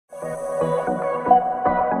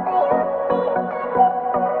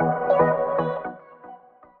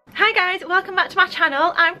Hi guys, welcome back to my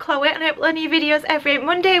channel. I'm Chloe and I upload new videos every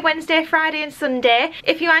Monday, Wednesday, Friday and Sunday.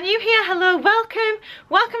 If you are new here, hello, welcome.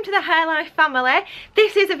 Welcome to the Hair Life family.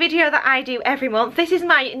 This is a video that I do every month. This is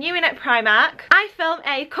my new in at Primark. I film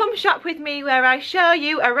a come shop with me where I show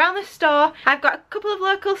you around the store. I've got a couple of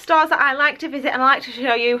local stores that I like to visit and I like to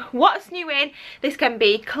show you what's new in. This can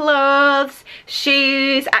be clothes,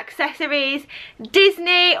 shoes, accessories,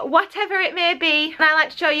 Disney, whatever it may be. And I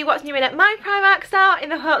like to show you what's new in at my Primark store in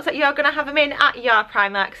the hopes that you're going to have them in at your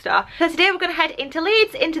Primark store. So today we're going to head into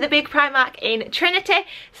Leeds, into the big Primark in Trinity.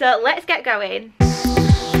 So let's get going.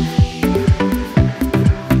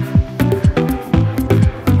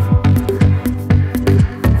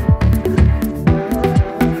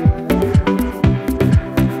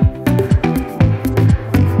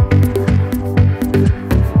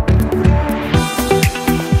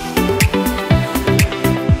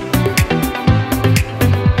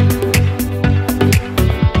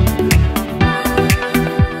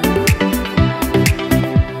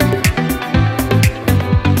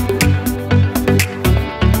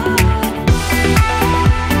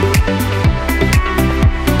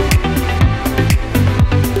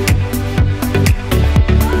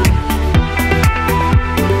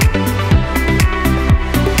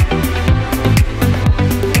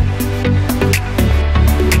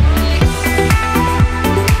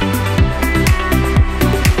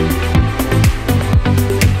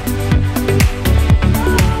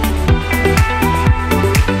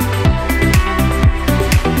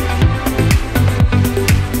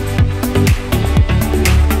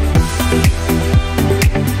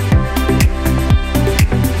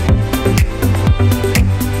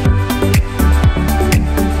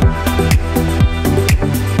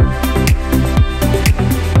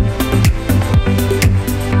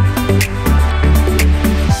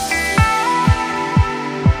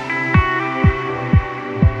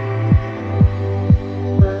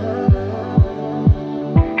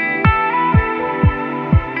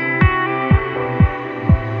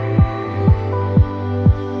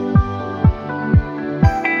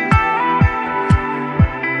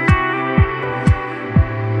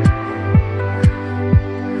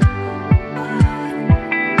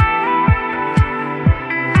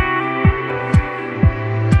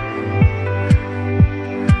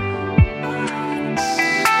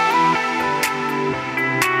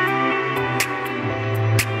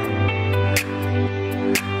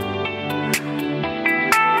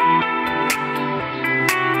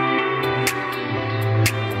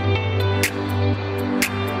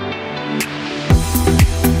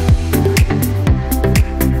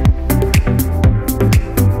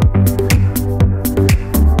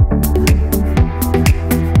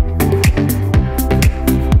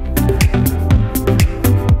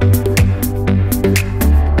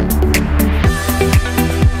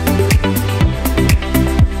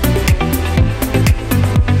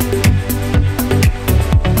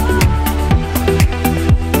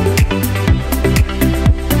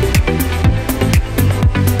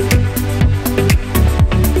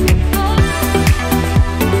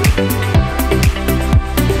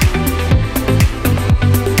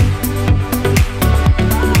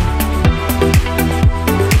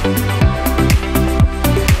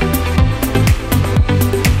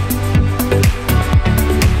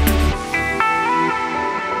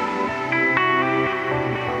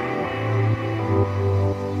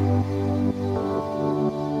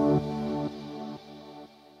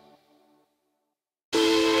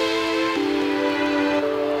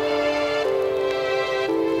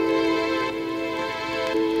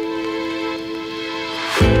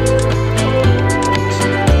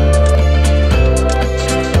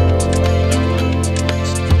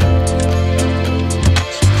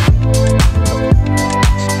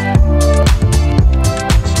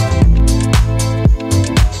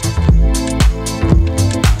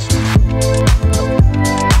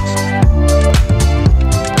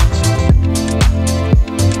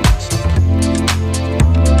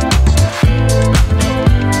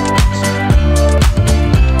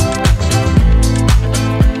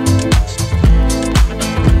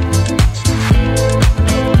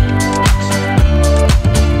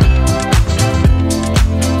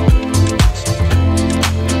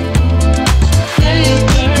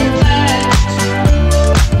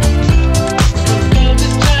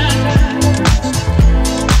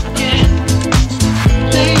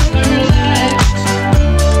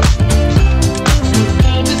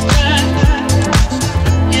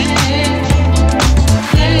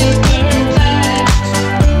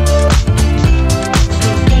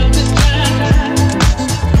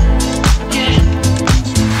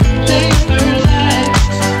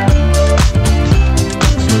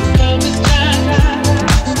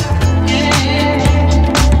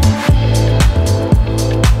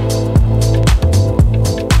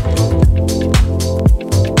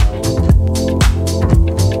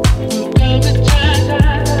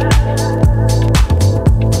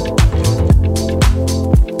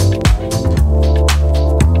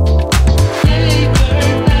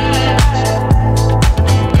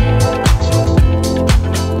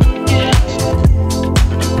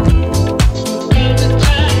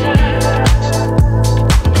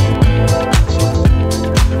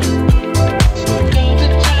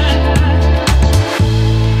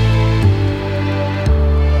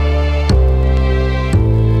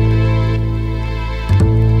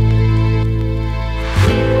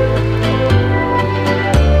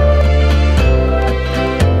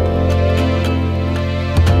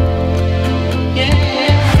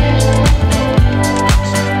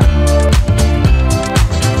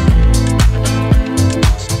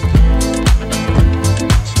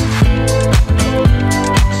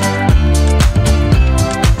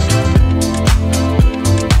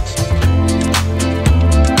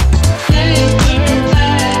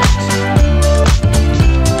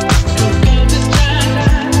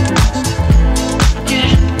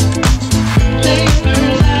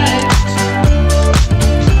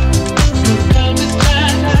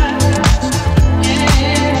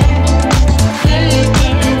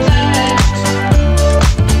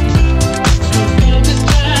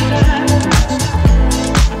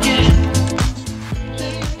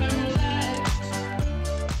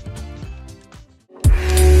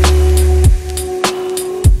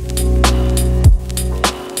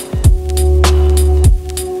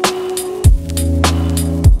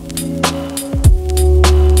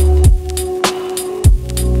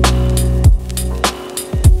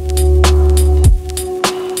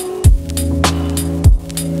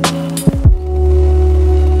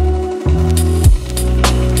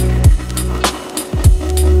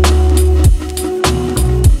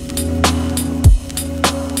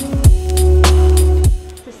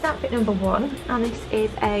 outfit number 1, and this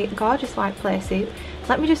is a gorgeous white play suit.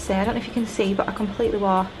 Let me just say, I don't know if you can see, but I completely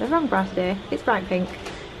wore the wrong bra today. It's bright pink.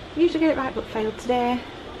 Usually get it right but failed today.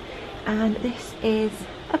 And this is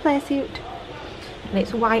a play suit, and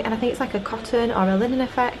it's white, and I think it's like a cotton or a linen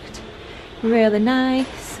effect. Really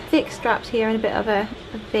nice. Thick straps here and a bit of a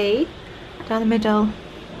V down the middle.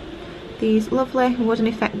 These lovely wooden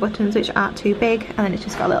effect buttons which aren't too big, and then it's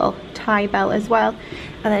just got a little tie belt as well,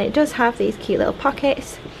 and then it does have these cute little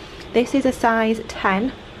pockets. This is a size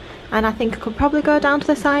 10, and I think I could probably go down to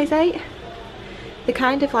the size 8. The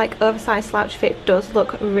kind of like oversized slouch fit does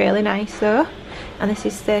look really nice though, and this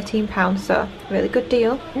is £13, so really good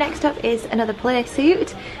deal. Next up is another play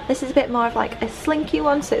suit. This is a bit more of like a slinky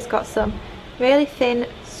one, so it's got some really thin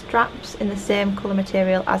straps in the same colour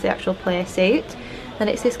material as the actual play suit. And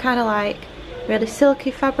it's this kind of like really silky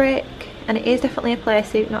fabric, and it is definitely a play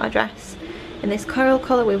suit, not a dress, in this coral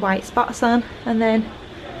colour with white spots on. And then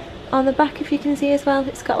on the back, if you can see as well,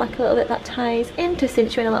 it's got like a little bit that ties in to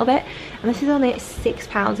cinch you in a little bit, and this is only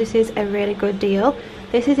 £6. This is a really good deal.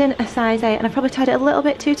 This is in a size 8, and I probably tied it a little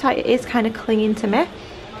bit too tight. It is kind of clinging to me,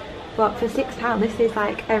 but for £6 this is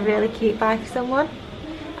like a really cute buy for someone,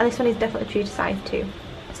 and this one is definitely true to size 2.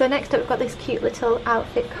 So next up we've got this cute little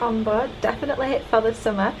outfit combo, definitely for the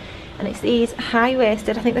summer, and it's these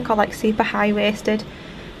high-waisted, I think they're called like super high-waisted.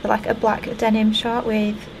 They're like a black denim short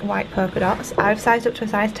with white polka dots. I've sized up to a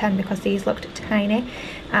size 10 because these looked tiny,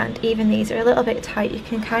 and even these are a little bit tight. You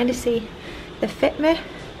can kind of see they fit me,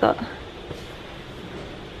 but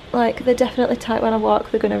like they're definitely tight when I walk.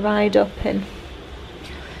 They're going to ride up, and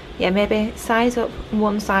yeah, maybe size up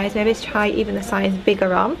one size, maybe try even the size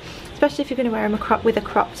bigger on, especially if you're going to wear them with a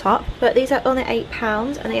crop top. But these are only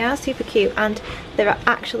 £8, and they are super cute, and they're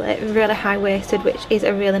actually really high-waisted, which is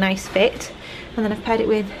a really nice fit. And then I've paired it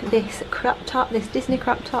with this crop top, this Disney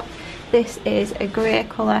crop top. This is a grey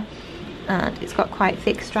colour, and it's got quite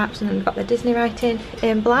thick straps, and then we've got the Disney writing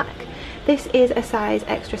in black. This is a size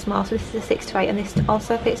extra small, so this is a 6 to 8, and this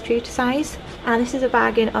also fits true to size. And this is a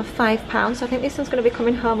bargain of £5, so I think this one's going to be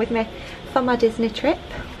coming home with me for my Disney trip.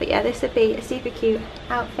 But yeah, this would be a super cute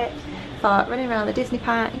outfit for running around the Disney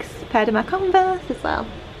parks, paired with my Converse as well.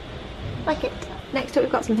 Like it. Next up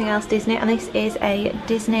we've got something else Disney, and this is a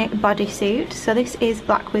Disney bodysuit. So this is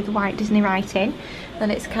black with white Disney writing,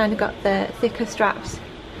 and it's kind of got the thicker straps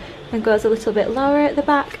and goes a little bit lower at the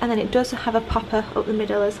back, and then it does have a popper up the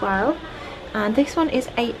middle as well. And this one is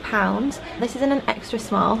 £8. This is in an extra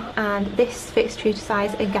small, and this fits true to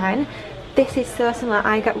size again. This is so similar.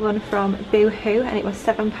 I got one from Boohoo and it was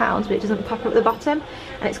 £7, but it doesn't pop up the bottom,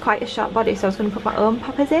 and it's quite a short body, so I was going to put my own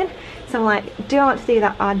poppers in. So I'm like, do I want to do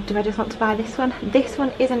that, or do I just want to buy this one? This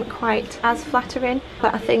one isn't quite as flattering,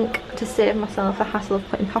 but I think to save myself the hassle of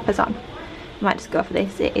putting poppers on, I might just go for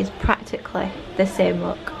this. It is practically the same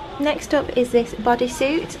look. Next up is this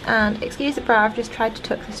bodysuit, and excuse the bra, I've just tried to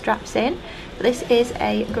tuck the straps in. But this is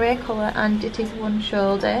a grey colour, and it is one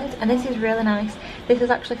shouldered, and this is really nice. This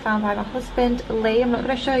is actually found by my husband Lee. I'm not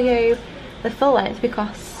going to show you the full length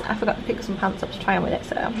because I forgot to pick some pants up to try on with it,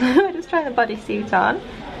 so I'm just trying the bodysuit on.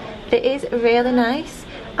 It is really nice.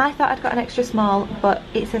 I thought I'd got an extra small, but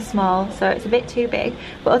it's a small, so it's a bit too big.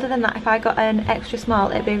 But other than that, if I got an extra small,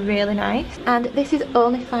 it'd be really nice. And this is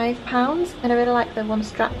only £5, and I really like the one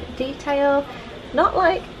strap detail. Not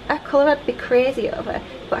like a colour I'd be crazy over,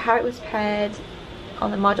 but how it was paired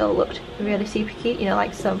on the model looked really super cute. You know,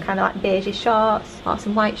 like some kind of like beige shorts or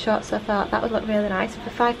some white shorts, so I thought that would look really nice. For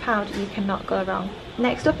 £5 you cannot go wrong.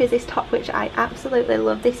 Next up is this top, which I absolutely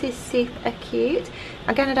love. This is super cute.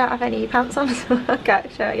 Again, I don't have any pants on, so I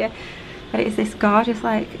can't show you, but it's this gorgeous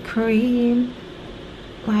like cream,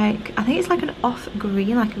 like I think it's like an off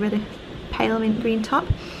green, like a really pale mint green top,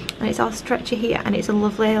 and it's all stretchy here, and it's a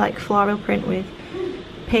lovely like floral print with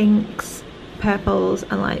pinks, purples,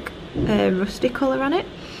 and like a rusty colour on it.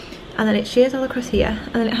 And then it shears all across here,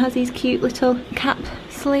 and then it has these cute little cap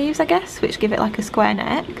sleeves, I guess, which give it like a square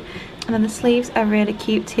neck. And then the sleeves are really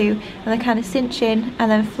cute too, and they kind of cinch in and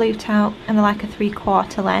then flute out, and they're like a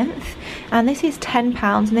 3/4 length. And this is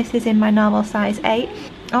 £10, and this is in my normal size 8.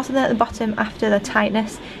 Also then at the bottom, after the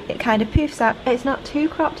tightness, it kind of poofs out. It's not too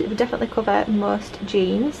cropped, it would definitely cover most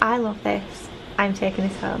jeans. I love this. I'm taking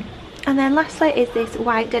this home. And then lastly is this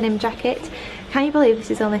white denim jacket. Can you believe this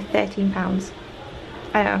is only £13?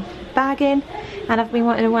 I know, bargain. And I've been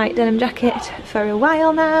wanting a white denim jacket for a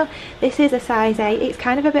while now. This is a size 8. It's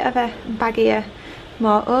kind of a bit of a baggier,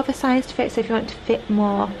 more oversized fit, so if you want to fit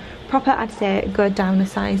more proper, I'd say go down a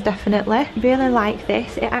size, definitely. Really like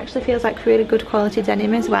this. It actually feels like really good quality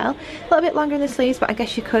denim as well. A little bit longer in the sleeves, but I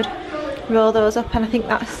guess you could roll those up, and I think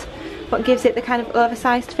that's but gives it the kind of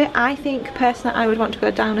oversized fit. I think personally I would want to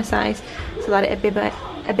go down a size so that it'd be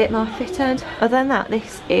a bit more fitted. Other than that,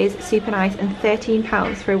 this is super nice, and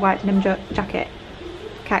 £13 for a white denim jacket.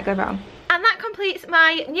 Can't go wrong. And that completes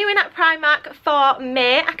my new in at Primark for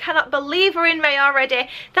May. I cannot believe we're in May already.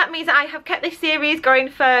 That means that I have kept this series going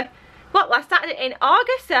for, what, I started it in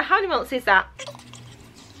August, so how many months is that?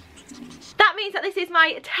 That means that this is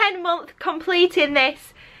my 10-month completing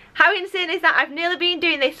this. How insane is that? I've nearly been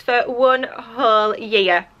doing this for 1 whole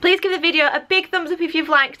year. Please give the video a big thumbs up if you've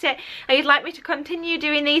liked it and you'd like me to continue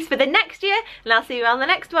doing these for the next year, and I'll see you on the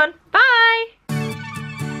next one. Bye!